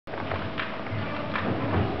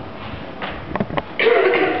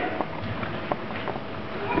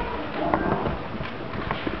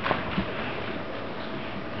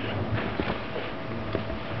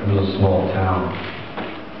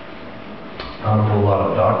not a whole lot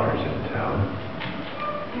of doctors in town.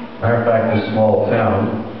 Matter of fact, this small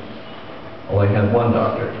town only had one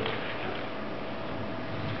doctor.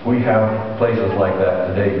 We have places like that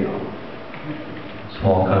today, you know.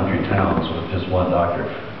 Small country towns with just one doctor.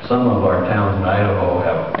 Some of our towns in Idaho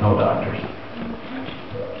have no doctors.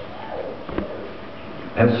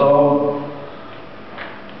 And so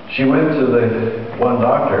she went to the one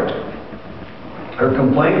doctor. Her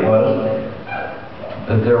complaint was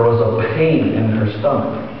that there was a pain in her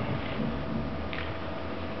stomach.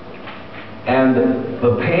 And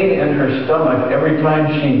the pain in her stomach, every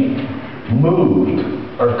time she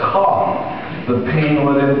moved or coughed, the pain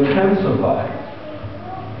would intensify.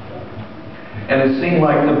 And it seemed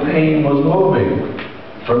like the pain was moving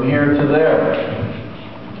from here to there.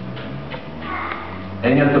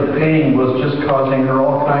 And yet the pain was just causing her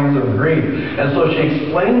all kinds of grief. And so she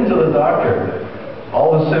explained to the doctor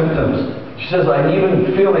all the symptoms. She says, I'm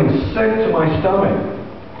even feeling sick to my stomach.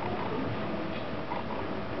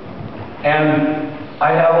 And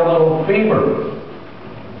I have a little fever.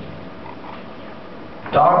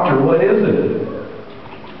 Doctor, what is it?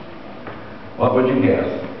 What would you guess?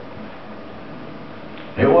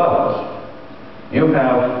 It was. You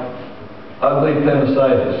have ugly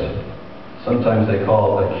appendicitis. Sometimes they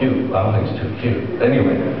call it acute. I don't think it's too cute.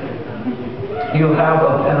 Anyway, you have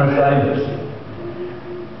appendicitis.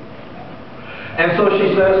 And so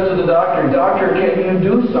she says to the doctor, Doctor, can you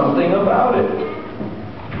do something about it?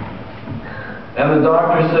 And the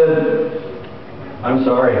doctor said, I'm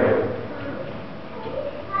sorry.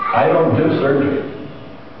 I don't do surgery.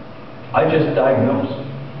 I just diagnose.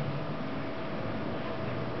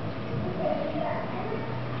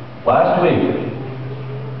 Last week,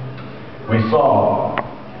 we saw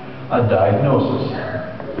a diagnosis.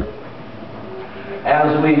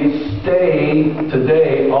 As we stay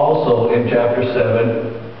today also in chapter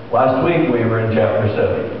 7, last week we were in chapter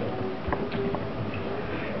 7.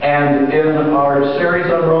 And in our series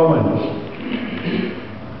on Romans,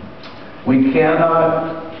 we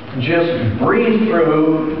cannot just breeze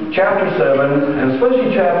through chapter 7, and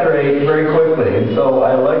especially chapter 8, very quickly. And so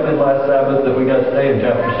I elected last Sabbath that we got to stay in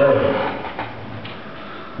chapter 7.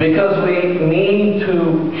 Because we need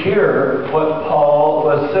to hear what Paul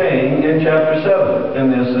was saying in chapter 7 in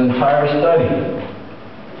this entire study.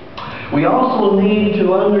 We also need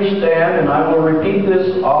to understand, and I will repeat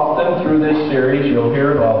this often through this series, you'll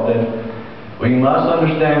hear it often, we must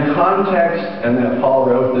understand context and that Paul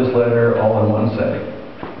wrote this letter all in one setting.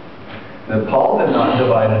 That Paul did not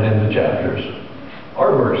divide it into chapters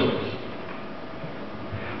or verses.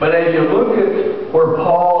 But as you look at where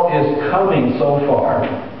Paul is coming so far,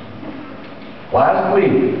 last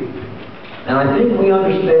week, and I think we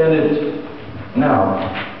understand it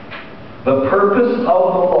now, the purpose of the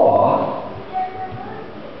law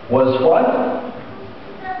was what?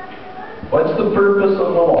 What's the purpose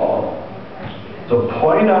of the law? To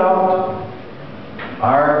point out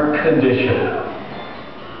our condition.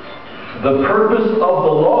 The purpose of the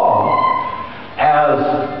law as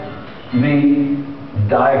the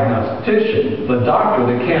diagnostician, the doctor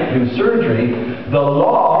that can't do surgery, the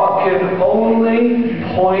law can only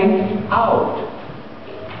point out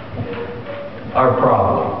our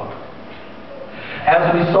problem.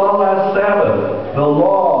 As we saw last Sabbath, the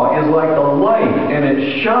law is like a light and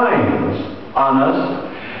it shines on us.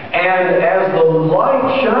 And as the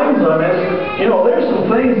light shines on us, you know, there's some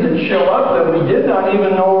things that show up that we did not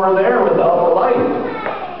even know were there without the light.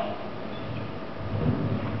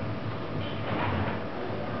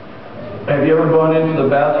 Have you ever gone into the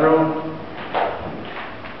bathroom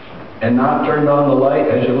and not turned on the light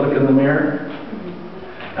as you look in the mirror?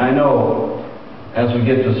 I know, as we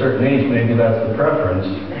get to a certain age, maybe that's the preference.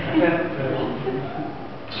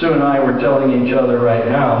 Sue and I were telling each other right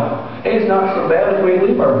now, hey, it's not so bad if we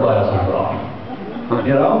leave our glasses off.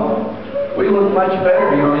 You know? We look much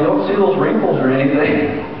better. You know, you don't see those wrinkles or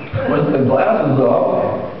anything with the glasses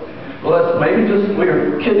off. Well, let's maybe just, we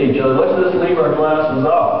were kidding each other, let's just leave our glasses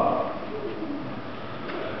off.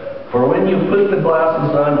 For when you put the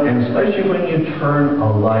glasses on, and especially when you turn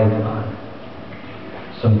a light on,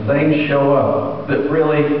 some things show up that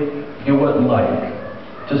really you wouldn't like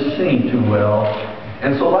to see too well.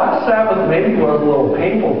 And so last Sabbath maybe was a little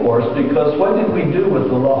painful for us because what did we do with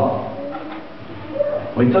the law?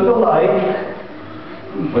 We took a light,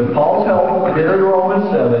 with Paul's help, we did it in Romans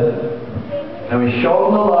 7, and we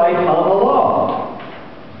shone the light on the law.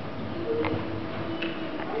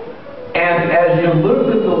 And as you looked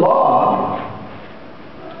at the law,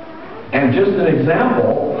 and just an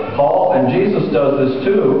example, Paul and Jesus does this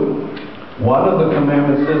too. One of the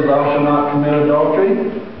commandments says, thou shalt not commit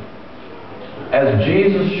adultery. as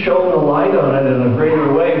Jesus shone the light on it in a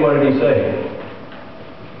greater way, what did he say?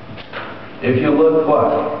 If you look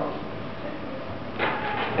what?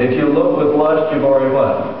 If you look with lust, you've already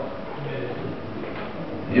what?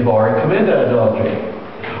 You've already committed adultery.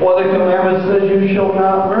 Well, the commandment says you shall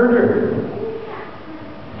not murder.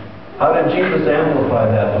 How did Jesus amplify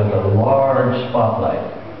that? With a large spotlight.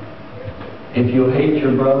 If you hate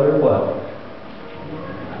your brother, what?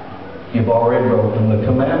 You've already broken the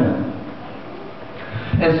commandment.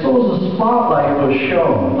 And so the spotlight was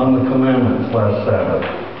shown on the commandments last Sabbath.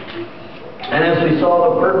 And as we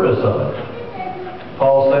saw the purpose of it,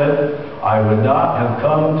 Paul said, I would not have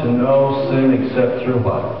come to know sin except through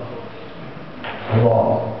what? The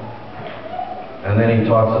law. And then he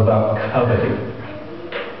talks about coveting.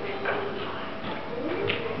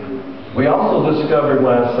 We also discovered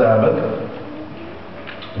last Sabbath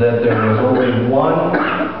that there is only one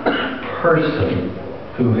person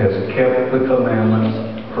who has kept the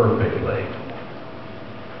commandments perfectly.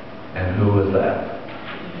 And who is that?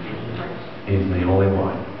 He's the only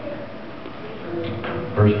one.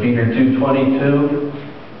 1 Peter 2:22,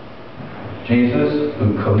 Jesus,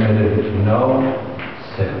 who committed no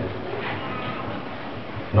sin,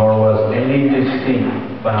 nor was any deceit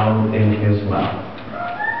found in his mouth.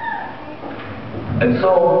 And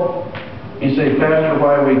so, you say, Pastor,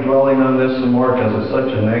 why are we dwelling on this some more? Because it's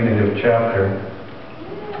such a negative chapter.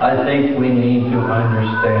 I think we need to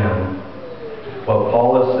understand what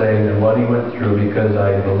Paul is saying and what he went through, because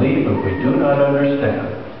I believe if we do not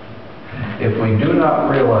understand, if we do not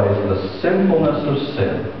realize the sinfulness of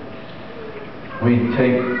sin, we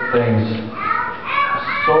take things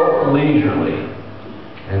so leisurely,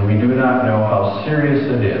 and we do not know how serious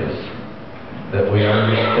it is that we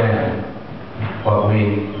understand what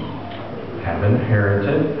we have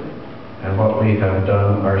inherited and what we have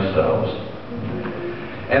done ourselves.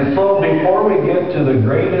 And so before we get to the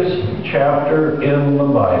greatest chapter in the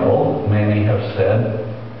Bible, many have said,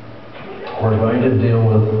 we're going to deal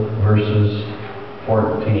with verses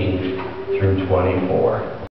 14 through 24.